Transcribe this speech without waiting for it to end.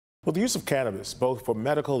Well, the use of cannabis, both for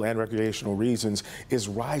medical and recreational reasons, is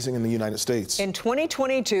rising in the United States. In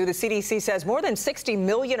 2022, the CDC says more than 60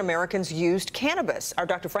 million Americans used cannabis. Our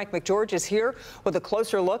Dr. Frank McGeorge is here with a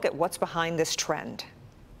closer look at what's behind this trend.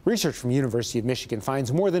 Research from University of Michigan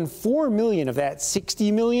finds more than 4 million of that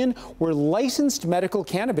 60 million were licensed medical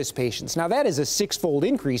cannabis patients. Now, that is a six-fold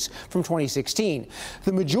increase from 2016.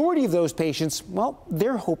 The majority of those patients, well,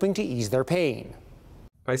 they're hoping to ease their pain.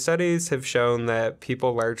 My studies have shown that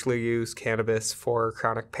people largely use cannabis for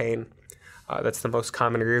chronic pain. That's the most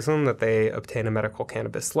common reason that they obtain a medical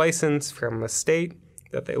cannabis license from a state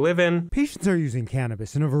that they live in. Patients are using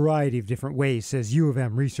cannabis in a variety of different ways, says U of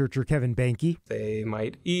M researcher Kevin Benke. They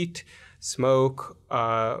might eat, smoke,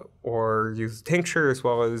 or use tincture, as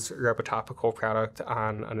well as rub a topical product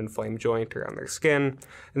on an inflamed joint or on their skin.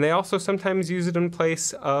 And they also sometimes use it in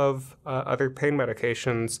place of other pain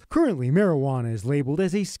medications. Currently, marijuana is labeled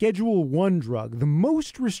as a Schedule 1 drug, the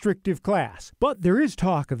most restrictive class. But there is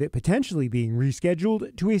talk of it potentially being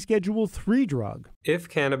rescheduled to a Schedule 3 drug. If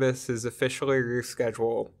cannabis is officially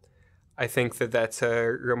rescheduled, I think that that's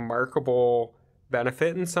a remarkable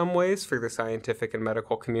benefit in some ways for the scientific and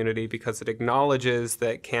medical community, because it acknowledges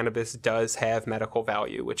that cannabis does have medical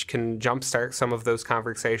value, which can jumpstart some of those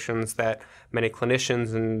conversations that many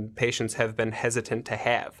clinicians and patients have been hesitant to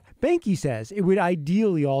have. Benke says it would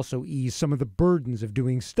ideally also ease some of the burdens of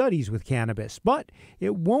doing studies with cannabis, but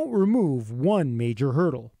it won't remove one major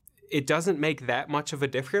hurdle. It doesn't make that much of a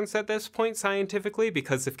difference at this point scientifically,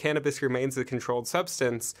 because if cannabis remains a controlled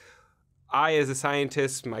substance, I, as a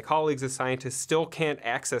scientist, my colleagues as scientists, still can't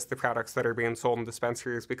access the products that are being sold in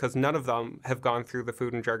dispensaries because none of them have gone through the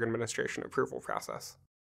Food and Drug Administration approval process.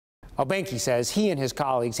 Benke says he and his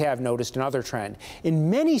colleagues have noticed another trend. In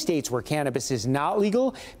many states where cannabis is not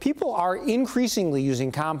legal, people are increasingly using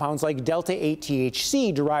compounds like Delta-8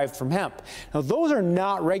 THC derived from hemp. Now, those are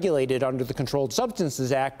not regulated under the Controlled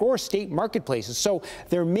Substances Act or state marketplaces, so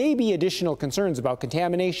there may be additional concerns about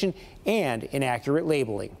contamination and inaccurate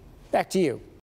labeling. Back to you.